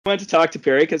I wanted to talk to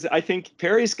Perry because I think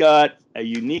Perry's got a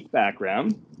unique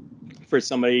background for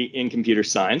somebody in computer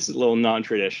science, a little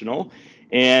non-traditional.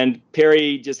 And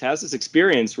Perry just has this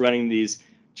experience running these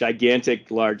gigantic,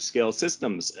 large-scale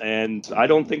systems. And I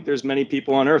don't think there's many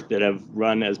people on Earth that have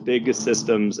run as big a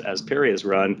systems as Perry has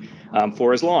run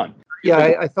for as long.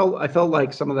 Yeah, I felt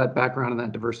like some of that background and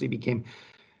that diversity became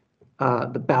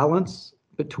the balance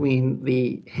between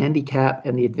the handicap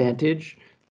and the advantage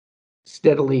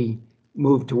steadily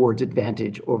moved towards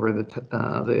advantage over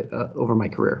over my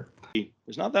career.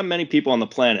 There's not that many people on the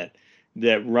planet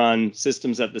that run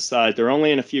systems at the size. There are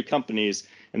only in a few companies,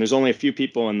 and there's only a few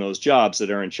people in those jobs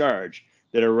that are in charge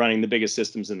that are running the biggest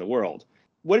systems in the world.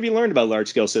 What have you learned about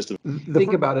large-scale systems?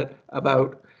 Think about it,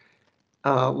 about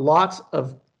lots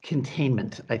of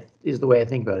containment is the way I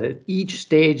think about it. Each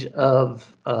stage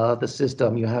of the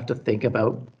system, you have to think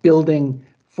about building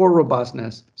for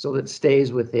robustness so that it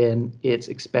stays within its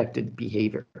expected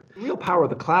behavior. The real power of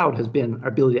the cloud has been our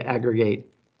ability to aggregate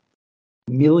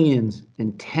millions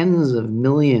and tens of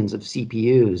millions of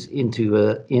CPUs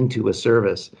into a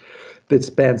service that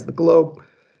spans the globe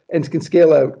and can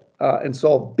scale out and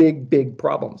solve big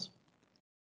problems.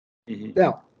 Mm-hmm.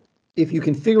 Now, if you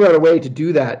can figure out a way to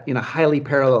do that in a highly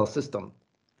parallel system,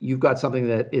 you've got something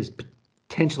that is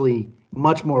potentially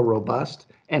much more robust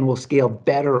and will scale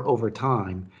better over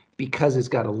time because it's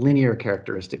got a linear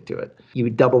characteristic to it. You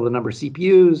would double the number of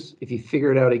CPUs. If you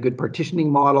figured out a good partitioning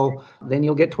model, then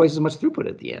you'll get twice as much throughput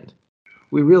at the end.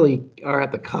 We really are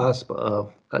at the cusp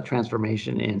of a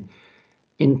transformation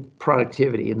in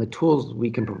productivity and the tools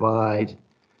we can provide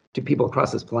to people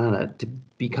across this planet to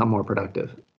become more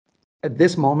productive. At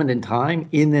this moment in time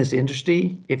in this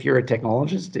industry, if you're a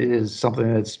technologist, it is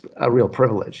something that's a real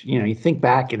privilege. You know, you think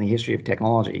back in the history of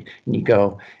technology and you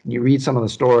go and you read some of the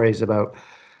stories about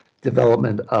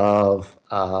development of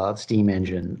steam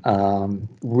engine,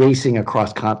 racing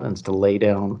across continents to lay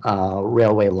down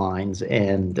railway lines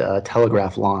and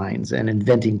telegraph lines and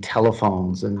inventing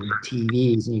telephones and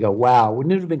TVs. And you go, wow,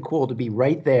 wouldn't it have been cool to be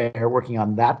right there working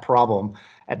on that problem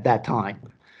at that time?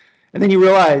 And then you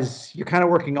realize you're kind of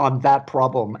working on that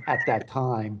problem at that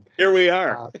time. Here we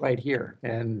are. Right here.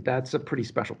 And that's a pretty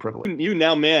special privilege. You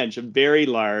now manage a very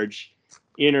large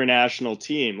international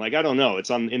team. Like, I don't know, it's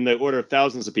in the order of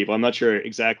thousands of people. I'm not sure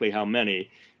exactly how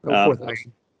many.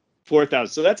 4,000.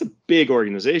 4,000. So that's a big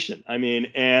organization. I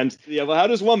mean, and yeah, well, how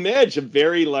does one manage a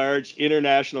very large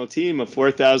international team of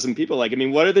 4,000 people? Like, I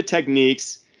mean, what are the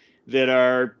techniques that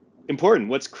are important?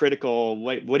 What's critical?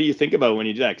 What do you think about when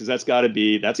you do that? Because that's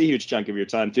a huge chunk of your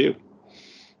time too.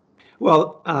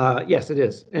 Well, yes, it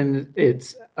is. And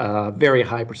it's a very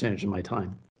high percentage of my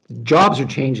time. Jobs are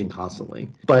changing constantly,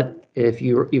 but if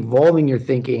you're evolving your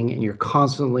thinking and you're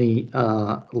constantly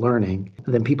learning,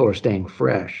 then people are staying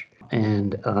fresh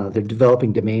and they're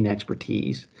developing domain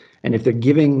expertise. And if they're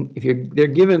given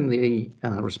the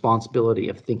responsibility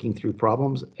of thinking through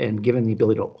problems and given the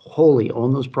ability to wholly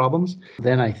own those problems,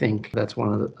 then I think that's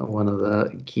one of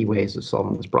the key ways of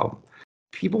solving this problem.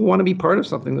 People want to be part of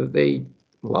something that they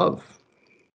love,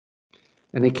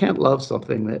 and they can't love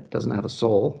something that doesn't have a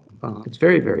soul. It's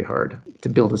very, very hard to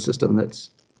build a system that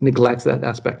neglects that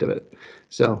aspect of it.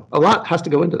 So a lot has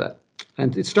to go into that,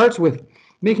 and it starts with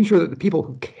making sure that the people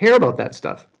who care about that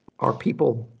stuff are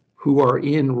people who are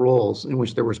in roles in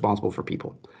which they're responsible for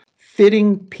people.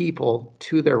 Fitting people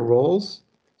to their roles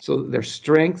so that their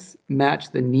strengths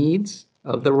match the needs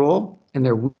of the role and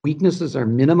their weaknesses are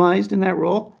minimized in that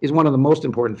role is one of the most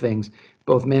important things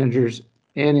both managers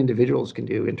and individuals can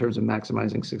do in terms of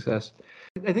maximizing success.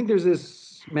 I think there's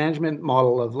this management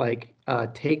model of like,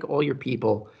 take all your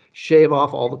people, shave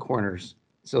off all the corners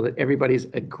so that everybody's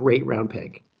a great round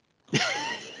peg.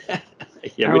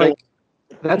 Yeah,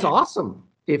 that's awesome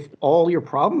if all your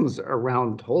problems are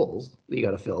round holes that you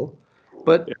got to fill,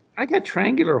 but I got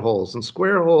triangular holes and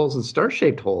square holes and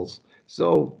star-shaped holes.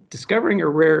 So discovering a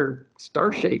rare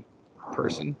star-shaped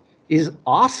person is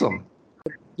awesome.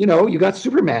 You know, you got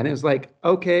Superman. It's like,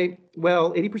 okay,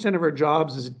 well, 80% of our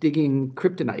jobs is digging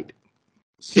kryptonite.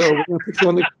 So we're going to put you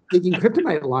on the digging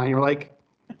kryptonite line. You're like,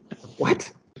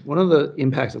 what? One of the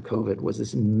impacts of COVID was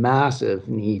this massive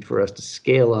need for us to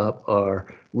scale up our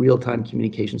real-time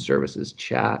communication services,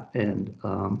 chat and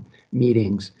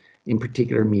meetings, in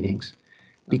particular meetings,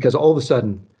 because all of a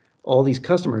sudden, all these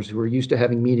customers who were used to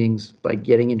having meetings by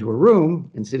getting into a room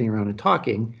and sitting around and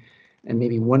talking, and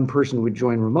maybe one person would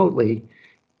join remotely,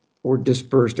 were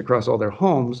dispersed across all their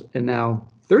homes, and now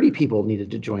 30 people needed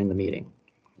to join the meeting.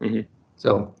 Mm-hmm.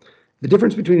 So the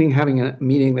difference between having a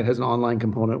meeting that has an online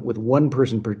component with one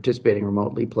person participating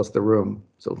remotely plus the room,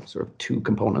 so sort of two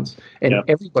components, and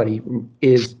everybody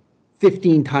is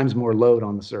 15 times more load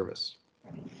on the service.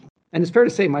 And it's fair to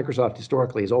say Microsoft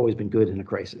historically has always been good in a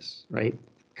crisis, right?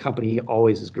 Company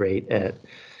always is great at,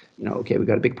 okay, we've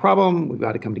got a big problem, we've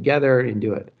got to come together and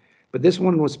do it. But this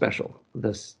one was special.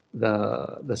 The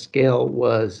scale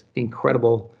was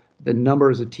incredible. The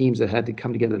numbers of teams that had to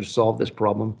come together to solve this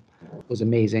problem was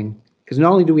amazing. Because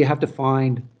not only do we have to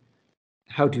find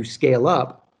how to scale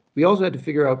up, we also had to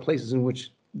figure out places in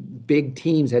which big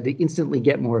teams had to instantly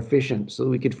get more efficient so that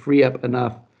we could free up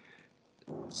enough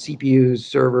CPUs,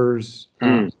 servers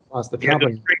across the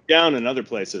company. To break down in other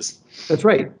places. That's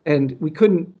right. And we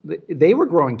couldn't, they were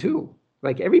growing too.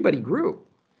 Like everybody grew.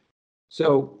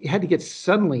 So you had to get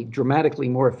suddenly dramatically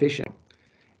more efficient.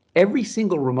 Every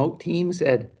single remote team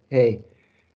said, hey,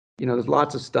 there's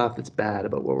lots of stuff that's bad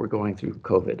about what we're going through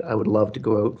COVID. I would love to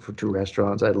go out to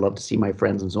restaurants. I'd love to see my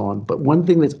friends and so on. But one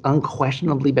thing that's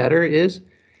unquestionably better is,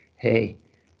 hey,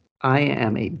 I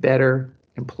am a better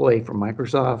employee for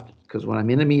Microsoft because when I'm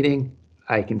in a meeting,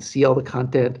 I can see all the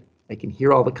content. I can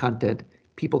hear all the content.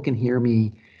 People can hear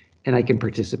me, and I can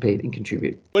participate and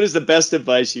contribute. What is the best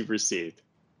advice you've received?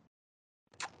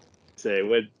 Say,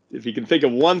 what if you can think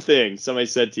of one thing somebody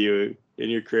said to you in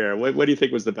your career? What do you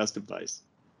think was the best advice?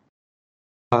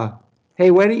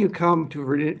 Hey, why don't you come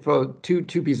for two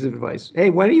pieces of advice?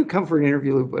 Hey, why don't you come for an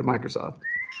interview at Microsoft?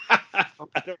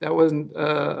 That wasn't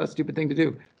a stupid thing to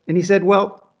do. And he said,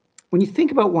 well, when you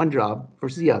think about one job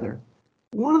versus the other,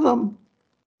 one of them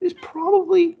is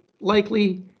probably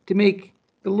likely to make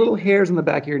the little hairs on the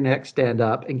back of your neck stand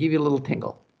up and give you a little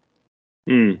tingle.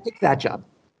 Pick that job.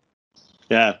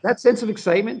 Yeah. That sense of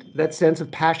excitement, that sense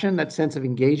of passion, that sense of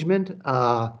engagement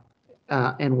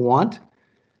and want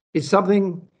is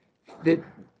something that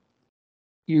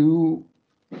your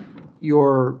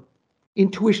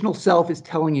intuitional self is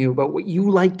telling you about what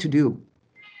you like to do.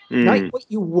 Not what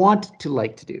you want to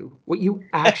like to do, what you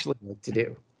actually like to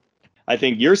do. I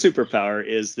think your superpower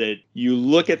is that you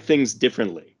look at things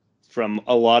differently from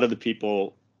a lot of the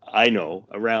people I know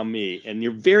around me, and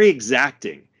you're very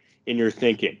exacting in your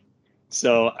thinking.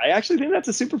 So I actually think that's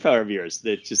a superpower of yours,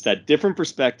 that different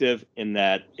perspective and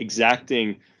that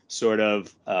exacting sort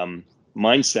of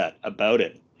mindset about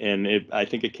it. And I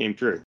think it came through.